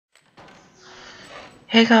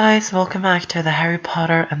Hey guys, welcome back to the Harry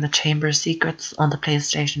Potter and the Chamber of Secrets on the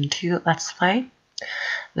PlayStation 2 Let's Play.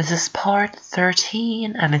 This is part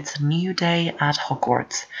 13 and it's a new day at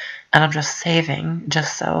Hogwarts. And I'm just saving,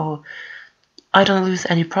 just so I don't lose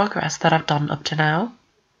any progress that I've done up to now.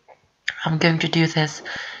 I'm going to do this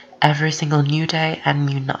every single new day and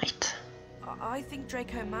new night. I think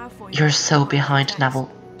Draco Malfoy. You're so behind,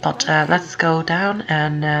 Neville. But let's go down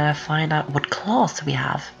and find out what class we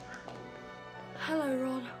have. Hello,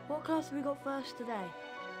 Ron. What class have we got first today?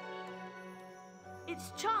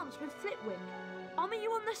 It's Charms with Flitwick. I'll meet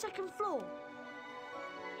you on the second floor.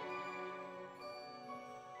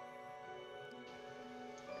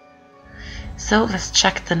 So let's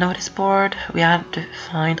check the notice board. We have to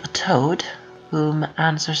find a toad whom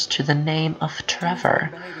answers to the name of Trevor.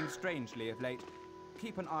 Behaving strangely of late.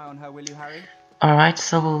 Keep an eye on her, will you, Harry? Alright,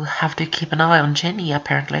 so we'll have to keep an eye on Ginny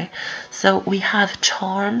apparently. So we have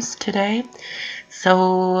Charms today.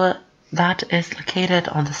 So that is located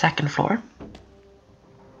on the second floor.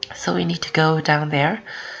 So we need to go down there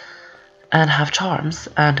and have Charms,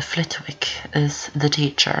 and Flitwick is the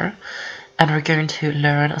teacher. And we're going to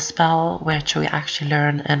learn a spell which we actually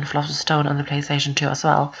learn in Philosopher's Stone on the PlayStation 2 as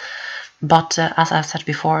well. But as I've said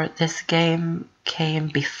before, this game came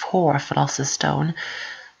before Philosopher's Stone,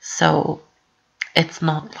 so it's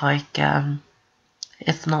not like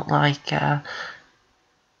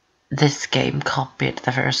this game copied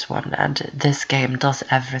the first one, and this game does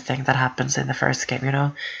everything that happens in the first game. You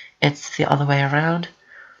know, it's the other way around.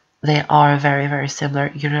 They are very, very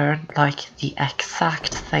similar. You learn like the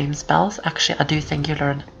exact same spells. Actually, I do think you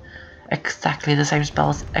learn exactly the same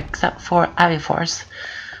spells except for Aviforce.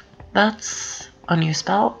 That's a new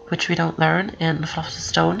spell which we don't learn in Philosopher's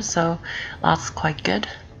Stone, so that's quite good.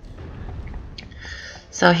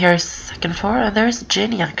 So here's second floor, and there's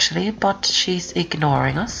Ginny actually, but she's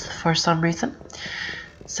ignoring us for some reason.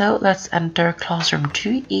 So let's enter classroom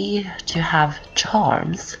 2E to have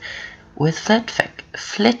Charms with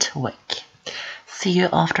Flitwick. See you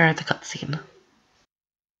after the cutscene.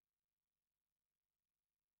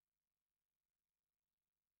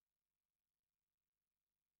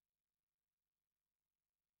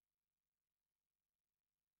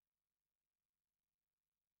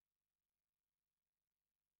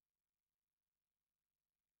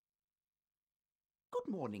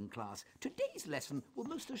 Good morning, class. Today's lesson will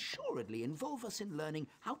most assuredly involve us in learning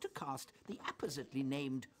how to cast the appositely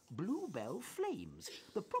named Bluebell Flames.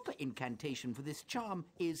 The proper incantation for this charm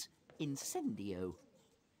is Incendio.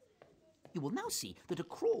 You will now see that a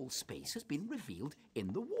crawl space has been revealed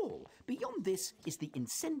in the wall. Beyond this is the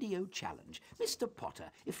Incendio challenge. Mr.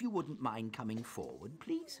 Potter, if you wouldn't mind coming forward,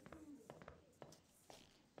 please.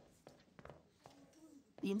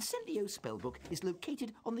 The Incendio spellbook is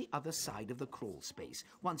located on the other side of the crawl space.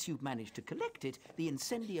 Once you've managed to collect it, the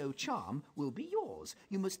Incendio charm will be yours.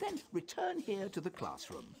 You must then return here to the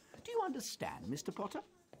classroom. Do you understand, Mr. Potter?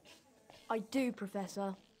 I do,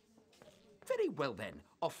 Professor. Very well then,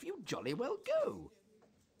 off you jolly well go.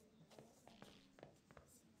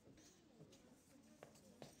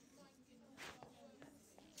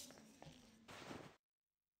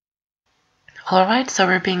 Alright, so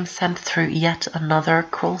we're being sent through yet another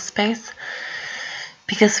crawl space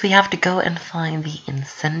because we have to go and find the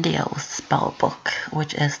Incendio spellbook,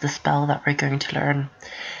 which is the spell that we're going to learn.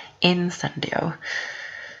 Incendio.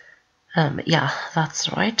 Yeah,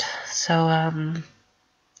 that's right. So,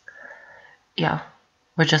 yeah,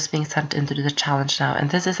 we're just being sent into the challenge now, and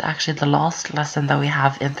this is actually the last lesson that we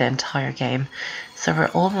have in the entire game. So we're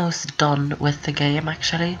almost done with the game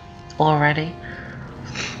actually, already.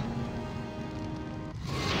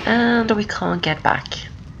 And we can't get back.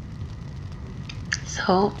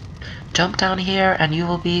 So jump down here and you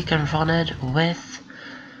will be confronted with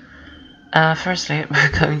firstly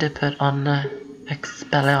we're going to put on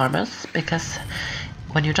Expelliarmus, because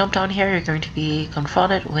when you jump down here you're going to be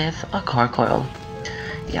confronted with a gargoyle.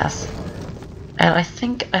 Yes, and I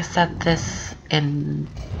think I said this in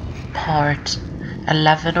part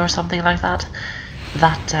 11 or something like that,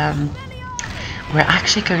 we're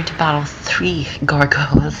actually going to battle 3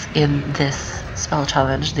 gargoyles in this spell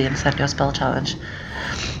challenge, the Incendio spell challenge.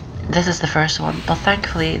 This is the first one, but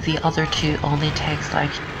thankfully the other 2 only takes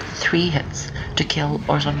like 3 hits to kill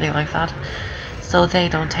or something like that. So they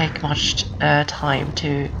don't take much time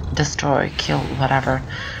to destroy, kill, whatever.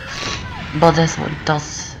 But this one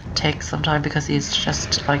does take some time because he's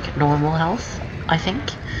just like normal health, I think.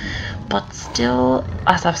 But still,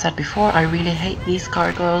 as I've said before, I really hate these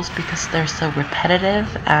gargoyles because they're so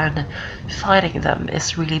repetitive and fighting them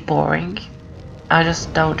is really boring. I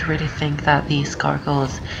just don't really think that these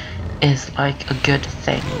gargoyles is like a good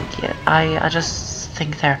thing. I just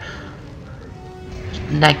think they're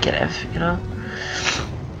negative, you know?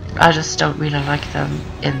 I just don't really like them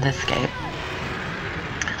in this game.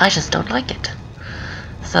 I just don't like it.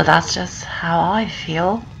 So that's just how I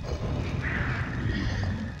feel.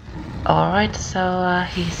 Alright, so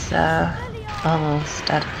he's almost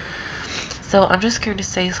dead. So I'm just going to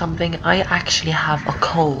say something. I actually have a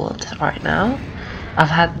cold right now. I've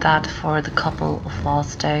had that for the couple of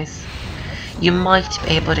last days. You might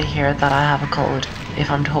be able to hear that I have a cold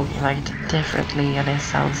if I'm talking like differently, and it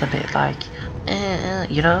sounds a bit like,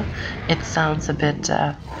 you know, it sounds a bit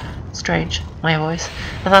strange, my voice,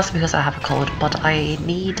 and that's because I have a cold. But I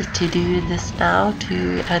need to do this now,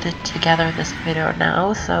 to edit together this video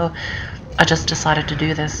now, so I just decided to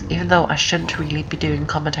do this, even though I shouldn't really be doing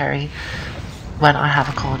commentary when I have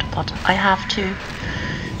a cold, but I have to,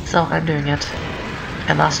 so I'm doing it,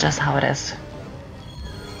 and that's just how it is.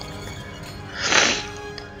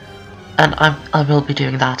 And I will be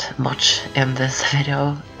doing that much in this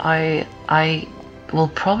video. I will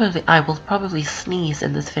probably sneeze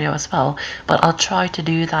in this video as well, but I'll try to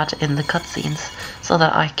do that in the cutscenes so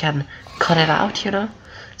that I can cut it out, you know,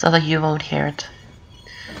 so that you won't hear it.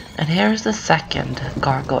 And here's the second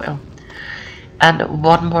gargoyle. And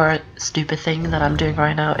one more stupid thing that I'm doing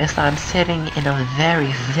right now is that I'm sitting in a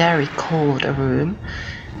very, very cold room.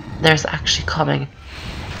 There's actually coming,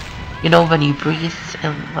 you know, when you breathe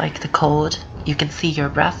in like the cold, you can see your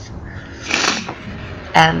breath.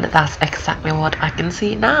 And that's exactly what I can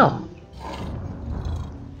see now.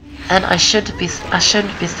 And I shouldn't be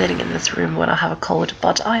sitting in this room when I have a cold,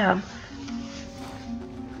 but I am.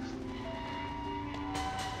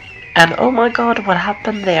 And oh my god, what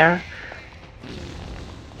happened there?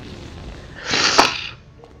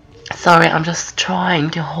 Sorry, I'm just trying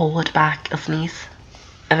to hold back a sneeze,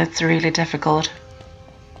 and it's really difficult.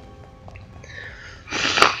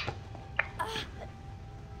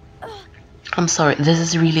 I'm sorry, this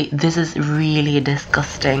is really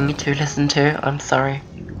disgusting to listen to. I'm sorry.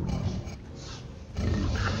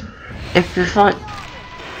 If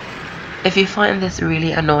you find this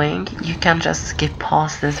really annoying, you can just skip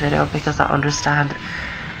past this video, because I understand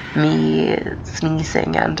me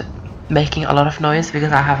sneezing and making a lot of noise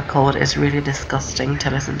because I have a cold is really disgusting to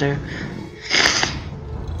listen to.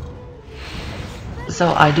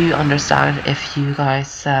 So I do understand if you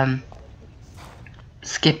guys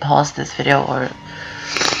skip past this video or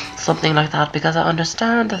something like that, because I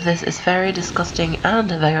understand that this is very disgusting and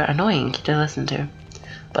very annoying to listen to.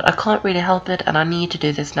 But I can't really help it, and I need to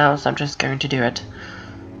do this now, so I'm just going to do it.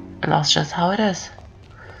 And that's just how it is.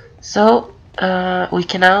 So we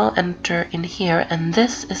can now enter in here, and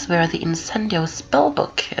this is where the Incendio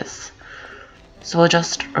spellbook is. So we'll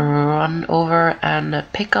just run over and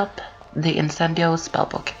pick up the Incendio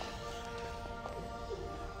spellbook.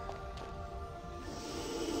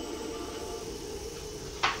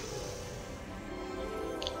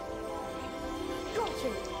 Got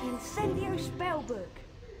it! Incendio spellbook.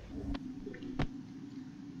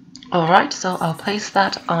 Alright, so I'll place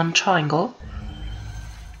that on triangle.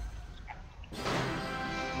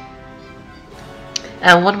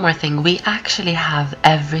 And one more thing, we actually have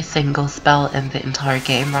every single spell in the entire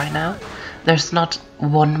game right now. There's not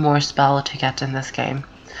one more spell to get in this game.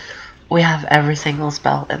 We have every single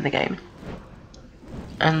spell in the game.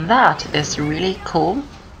 And that is really cool,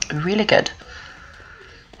 really good.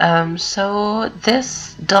 So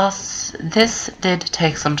this did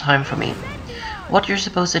take some time for me. What you're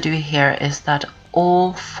supposed to do here is that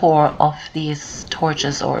all 4 of these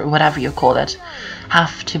torches, or whatever you call it,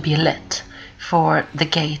 have to be lit for the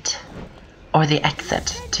gate or the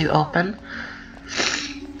exit to open.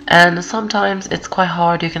 And sometimes it's quite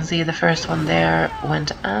hard. You can see the first one there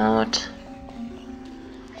went out.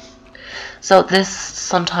 So this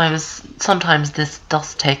sometimes this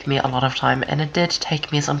does take me a lot of time, and it did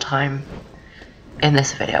take me some time in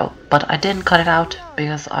this video, but I didn't cut it out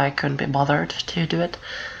because I couldn't be bothered to do it.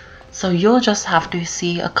 So you'll just have to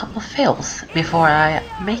see a couple of fails before I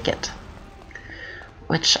make it,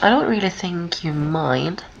 which I don't really think you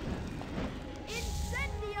mind,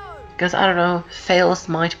 because I don't know, fails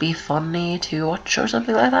might be funny to watch or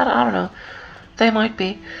something like that. I don't know, they might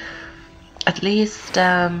be. At least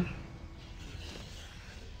I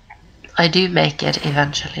do make it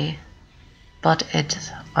eventually, but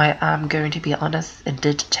I am going to be honest, it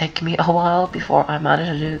did take me a while before I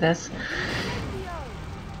managed to do this.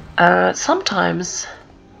 Sometimes,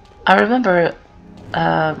 I remember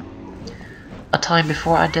a time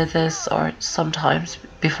before I did this, or sometimes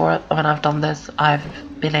before when I've done this, I've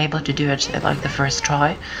been able to do it in like the first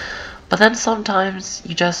try. But then sometimes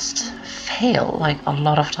you just fail like a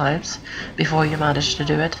lot of times before you manage to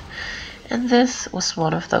do it. And this was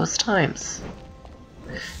one of those times.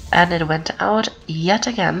 And it went out yet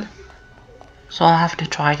again. So I have to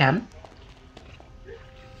try again.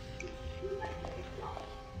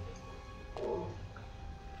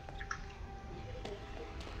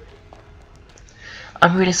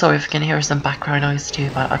 I'm really sorry if you can hear some background noise too,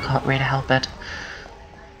 but I can't really help it.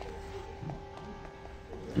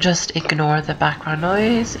 Just ignore the background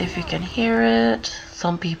noise if you can hear it.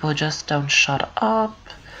 Some people just don't shut up.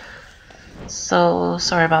 So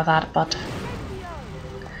sorry about that, but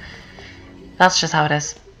that's just how it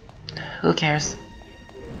is. Who cares?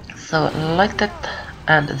 So like that,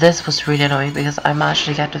 and this was really annoying because I managed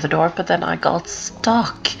to get to the door, but then I got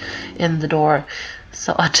stuck in the door,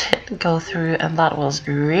 so I didn't go through, and that was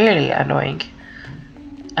really annoying.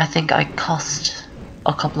 I think I cussed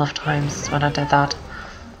a couple of times when I did that,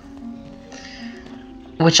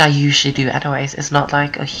 which I usually do anyways. It's not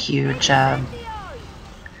like a huge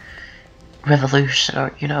revolution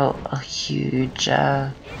or, you know, a huge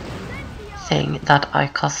thing that I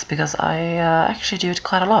cuss, because I actually do it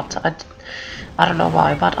quite a lot. I don't know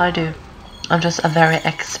why, but I do. I'm just a very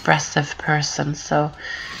expressive person, so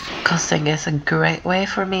cussing is a great way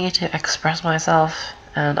for me to express myself,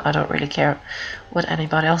 and I don't really care what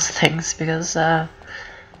anybody else thinks, because they're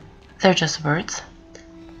just words.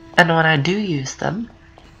 And when I do use them,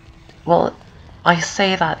 well, I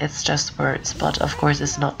say that it's just words, but of course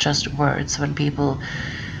it's not just words when people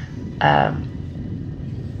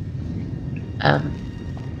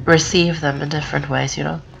receive them in different ways, you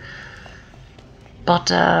know.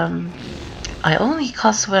 But I only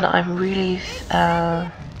cuss when I'm really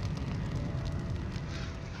I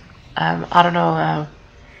don't know,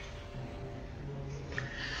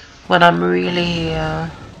 when I'm really I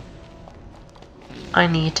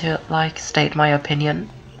need to like state my opinion,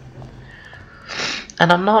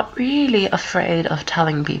 and I'm not really afraid of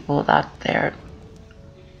telling people that they're,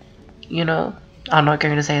 you know, I'm not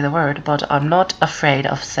going to say the word, but I'm not afraid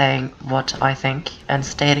of saying what I think and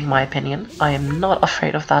stating my opinion. I am not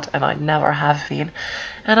afraid of that, and I never have been,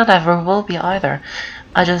 and I never will be either.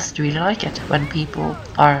 I just really like it when people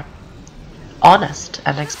are honest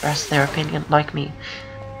and express their opinion like me.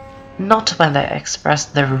 Not when they express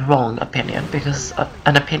their wrong opinion, because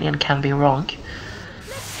an opinion can be wrong.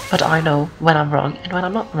 But I know when I'm wrong and when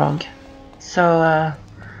I'm not wrong. So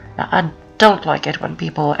I don't like it when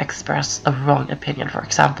people express a wrong opinion. For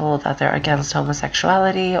example, that they're against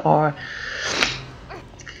homosexuality, or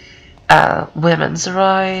women's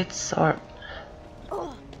rights, or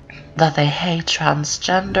that they hate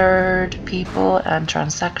transgendered people and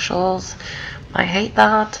transsexuals. I hate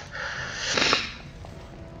that,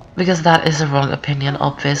 because that is a wrong opinion,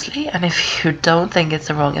 obviously. And if you don't think it's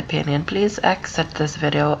a wrong opinion, please exit this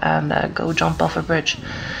video and go jump off a bridge.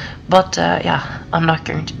 But yeah, I'm not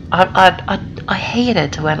going to. I hate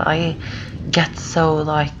it when I get so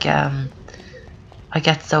like I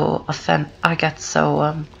get so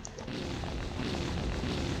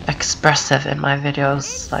expressive in my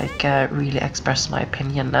videos, like really express my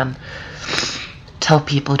opinion and tell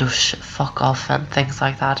people to fuck off and things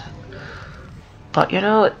like that. But you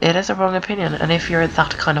know, it is a wrong opinion, and if you're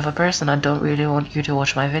that kind of a person, I don't really want you to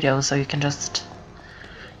watch my videos, so you can just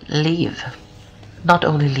leave. Not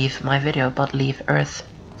only leave my video, but leave Earth.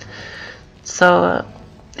 So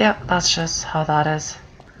yeah, that's just how that is.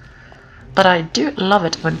 But I do love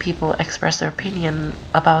it when people express their opinion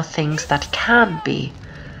about things that can be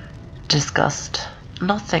discussed,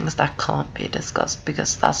 not things that can't be discussed,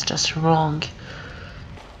 because that's just wrong.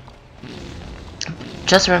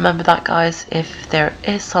 Just remember that, guys. If there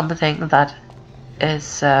is something that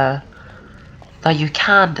is that you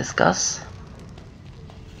can discuss,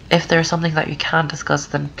 if there's something that you can discuss,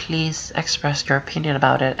 then please express your opinion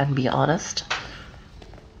about it and be honest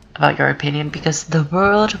about your opinion, because the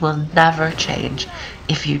world will never change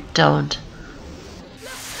if you don't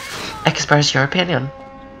express your opinion.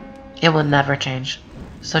 It will never change.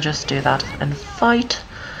 So just do that and fight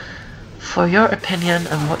for your opinion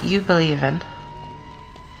and what you believe in.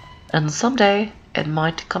 And someday it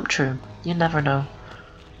might come true. You never know.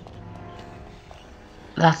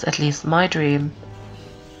 That's at least my dream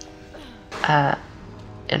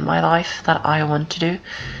in my life that I want to do.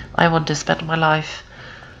 I want to spend my life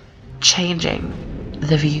changing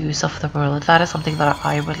the views of the world. That is something that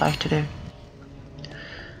I would like to do.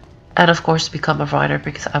 And of course become a writer,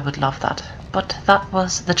 because I would love that. But that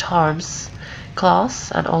was the Charms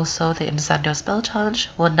class, and also the Incendio spell challenge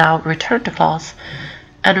will now return to class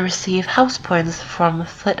and receive house points from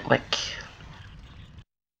Flitwick.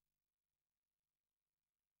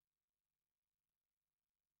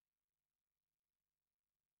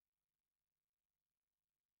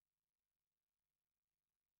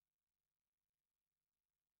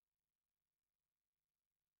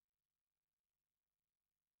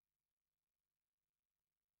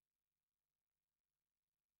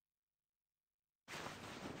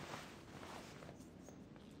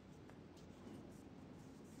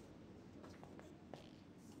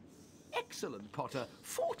 Excellent, Potter.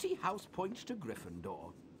 40 house points to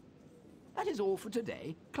Gryffindor. That is all for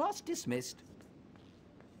today. Class dismissed.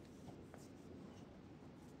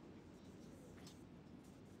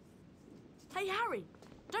 Hey, Harry,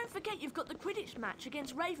 don't forget you've got the Quidditch match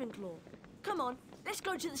against Ravenclaw. Come on, let's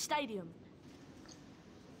go to the stadium.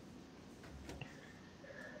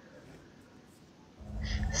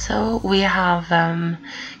 So we have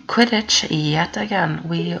Quidditch yet again.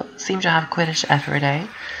 We seem to have Quidditch every day.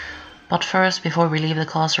 But first, before we leave the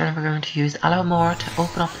classroom, we're going to use Alomore to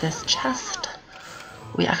open up this chest.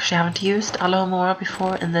 We actually haven't used Alomore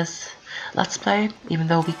before in this Let's Play, even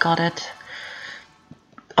though we got it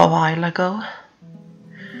a while ago.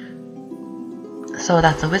 So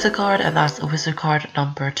that's a wizard card, and that's a wizard card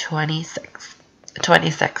number 26.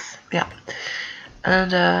 26, yeah.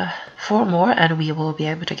 And 4 more, and we will be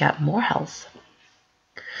able to get more health.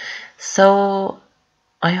 So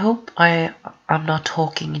I hope I'm not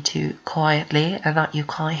talking too quietly and that you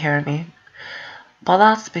can't hear me. But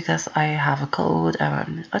that's because I have a cold and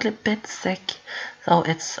I'm a little bit sick, so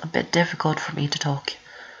it's a bit difficult for me to talk.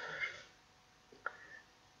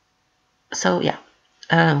 So yeah,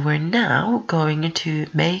 we're now going to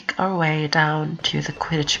make our way down to the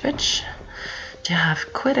Quidditch pitch to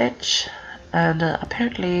have Quidditch. And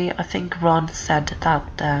apparently I think Ron said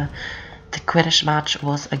that the Quidditch match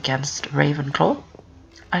was against Ravenclaw.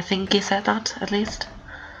 I think he said that, at least.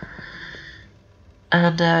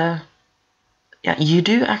 And yeah, you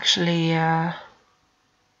do actually have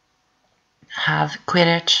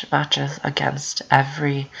Quidditch matches against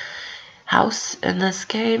every house in this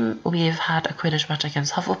game. We've had a Quidditch match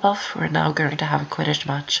against Hufflepuff. We're now going to have a Quidditch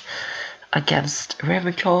match against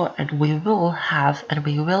Ravenclaw, and we will have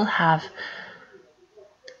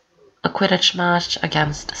a Quidditch match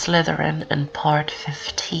against Slytherin in part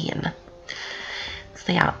 15.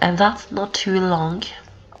 So yeah, and that's not too long.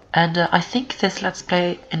 And I think this Let's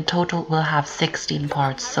Play in total will have 16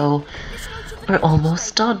 parts, so we're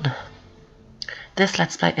almost done. This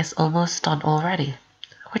Let's Play is almost done already,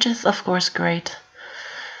 which is of course great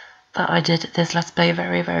that I did this Let's Play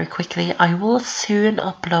very quickly. I will soon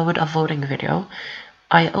upload a voting video.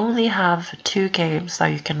 I only have 2 games that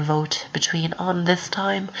you can vote between on this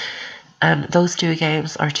time, and those 2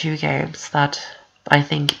 games are 2 games that I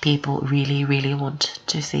think people really want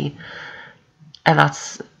to see, and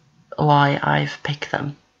that's why I've picked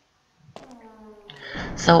them.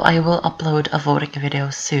 So I will upload a voting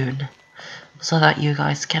video soon, so that you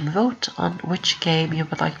guys can vote on which game you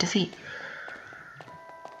would like to see.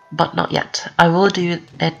 But not yet. I will do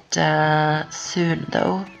it soon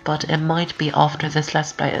though, but it might be after this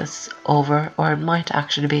Let's Play is over, or it might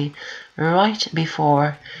actually be right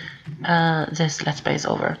before this Let's Play is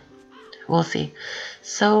over. We'll see.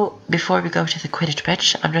 So before we go to the Quidditch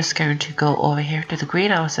pitch, I'm just going to go over here to the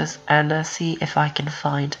greenhouses and see if I can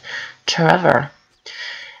find Trevor,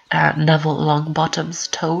 Neville Longbottom's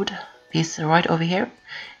toad. He's right over here.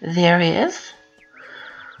 There he is.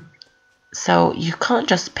 So you can't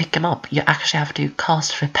just pick him up, you actually have to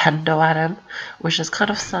cast Flipendo at him, which is kind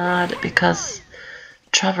of sad because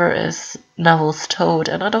Trevor is Neville's toad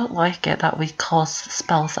and I don't like it that we cast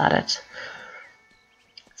spells at it.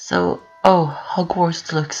 So, oh,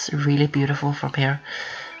 Hogwarts looks really beautiful from here.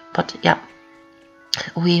 But yeah,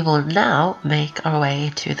 we will now make our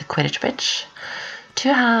way to the Quidditch pitch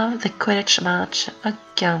to have the Quidditch match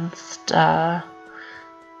against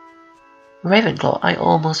Ravenclaw. I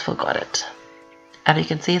almost forgot it. And you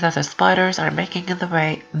can see that the spiders are making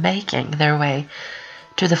their way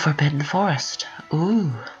to the Forbidden Forest.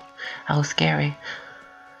 Ooh, how scary.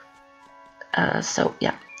 So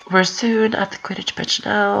yeah, we're soon at the Quidditch pitch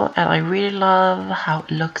now, and I really love how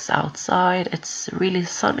it looks outside. It's really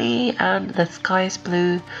sunny and the sky is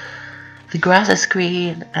blue, the grass is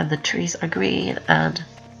green and the trees are green, and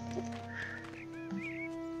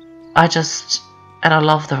I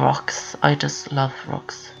love the rocks. I just love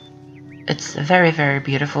rocks. It's very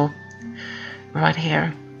beautiful right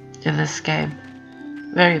here in this game.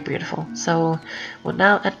 Very beautiful. So we'll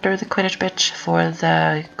now enter the Quidditch pitch for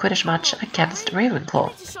the Quidditch match against Ravenclaw.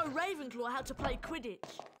 Let's show Ravenclaw how to play Quidditch.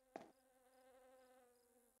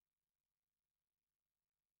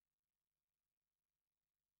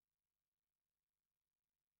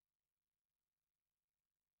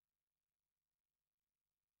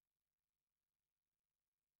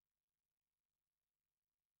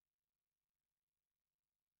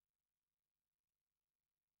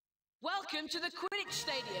 Welcome to the Quidditch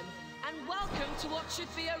Stadium, and welcome to what should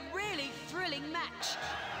be a really thrilling match.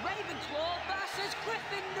 Ravenclaw versus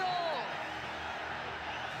Gryffindor!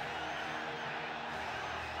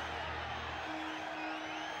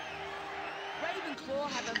 Ravenclaw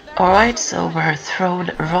have a very Alright, strong so we're thrown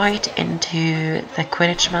right into the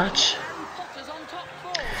Quidditch match. Harry Potter's on top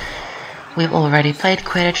form. We've already played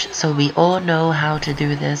Quidditch, so we all know how to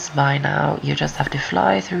do this by now. You just have to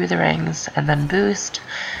fly through the rings and then boost.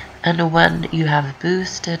 And when you have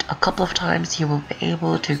boosted a couple of times, you will be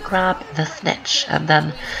able to grab the snitch. And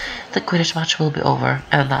then the Quidditch match will be over,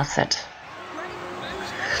 and that's it.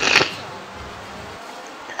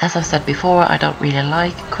 As I've said before, I don't really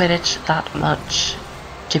like Quidditch that much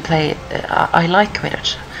to play. I like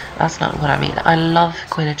Quidditch. That's not what I mean. I love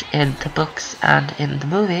Quidditch in the books and in the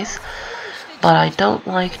movies. But I don't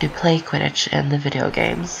like to play Quidditch in the video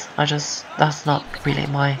games. That's not really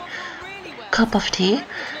my cup of tea.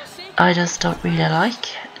 I just don't really like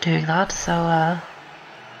doing that, so,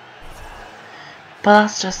 but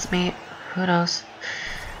that's just me. Who knows?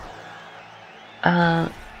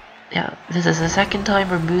 Yeah, this is the second time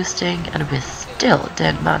we're boosting, and we still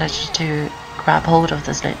didn't manage to grab hold of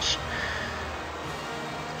the snitch.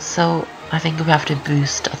 So, I think we have to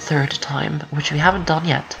boost a third time, which we haven't done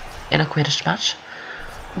yet in a Quidditch match.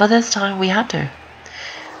 But this time we had to.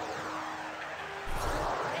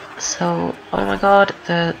 So, oh my god,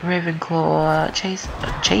 the Ravenclaw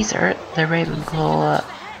chaser, the Ravenclaw,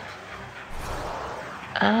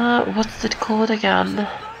 what's it called again?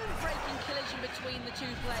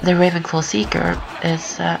 The Ravenclaw Seeker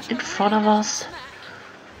is in front of us.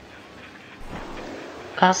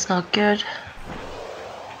 That's not good.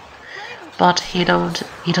 But he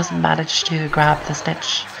doesn't manage to grab the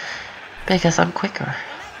snitch because I'm quicker.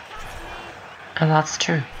 And that's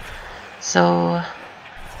true. So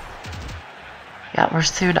yeah, we're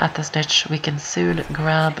soon at the snitch. We can soon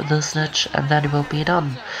grab the snitch and then we'll be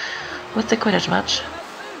done with the Quidditch match.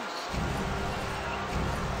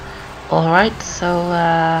 Alright, so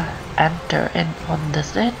enter in on the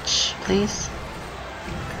snitch, please.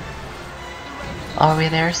 Are we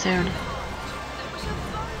there soon?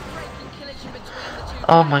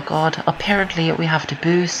 Oh my god, apparently we have to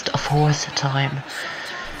boost a fourth time.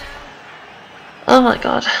 Oh my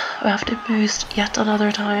god, we have to boost yet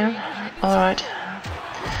another time. Alright.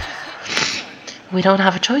 We don't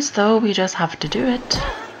have a choice though, we just have to do it.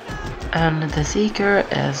 And the Seeker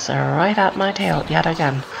is right at my tail yet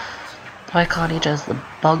again. Why can't he just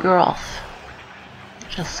bugger off?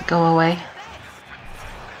 Just go away.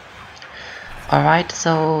 Alright,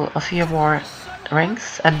 so a few more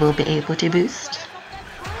rings and we'll be able to boost.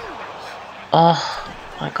 Oh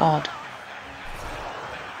my god.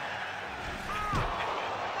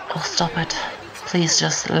 Oh, stop it. Please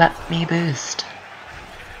just let me boost.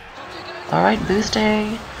 Alright,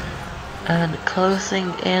 boosting. And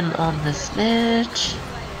closing in on the snitch.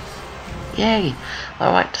 Yay!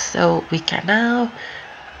 Alright, so we can now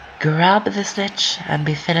grab the snitch and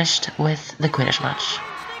be finished with the Quidditch match.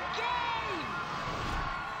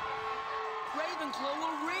 Ravenclaw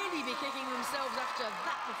will really be kicking themselves after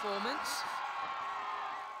that performance.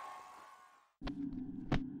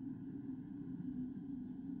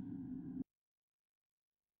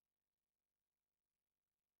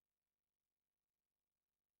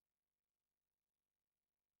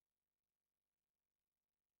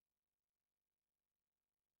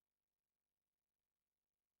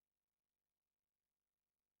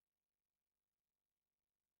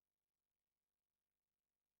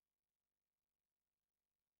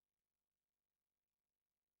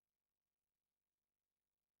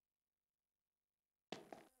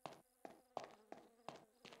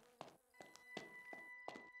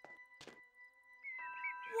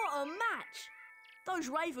 What a match! Those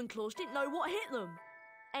Ravenclaws didn't know what hit them.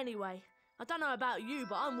 Anyway, I don't know about you,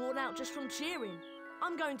 but I'm worn out just from cheering.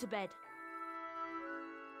 I'm going to bed.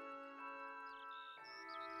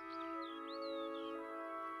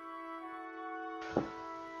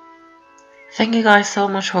 Thank you guys so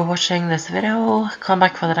much for watching this video. Come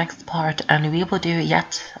back for the next part and we will do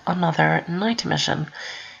yet another night mission.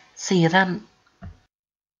 See you then.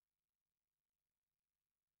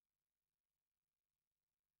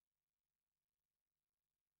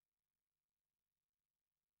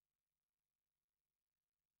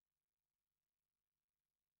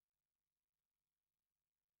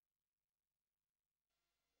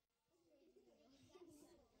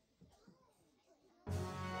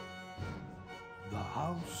 The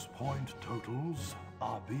house point totals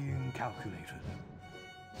are being calculated.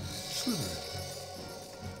 Slytherin.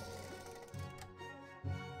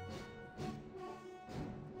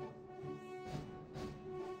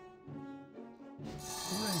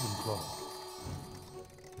 Ravenclaw.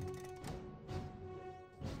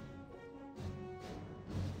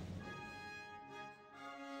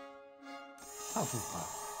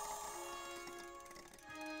 Hufflepuff.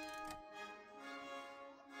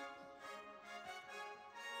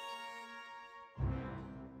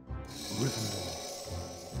 Gryffindor.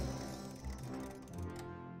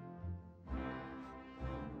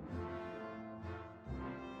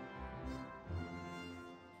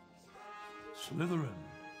 Slytherin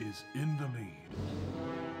is in the lead.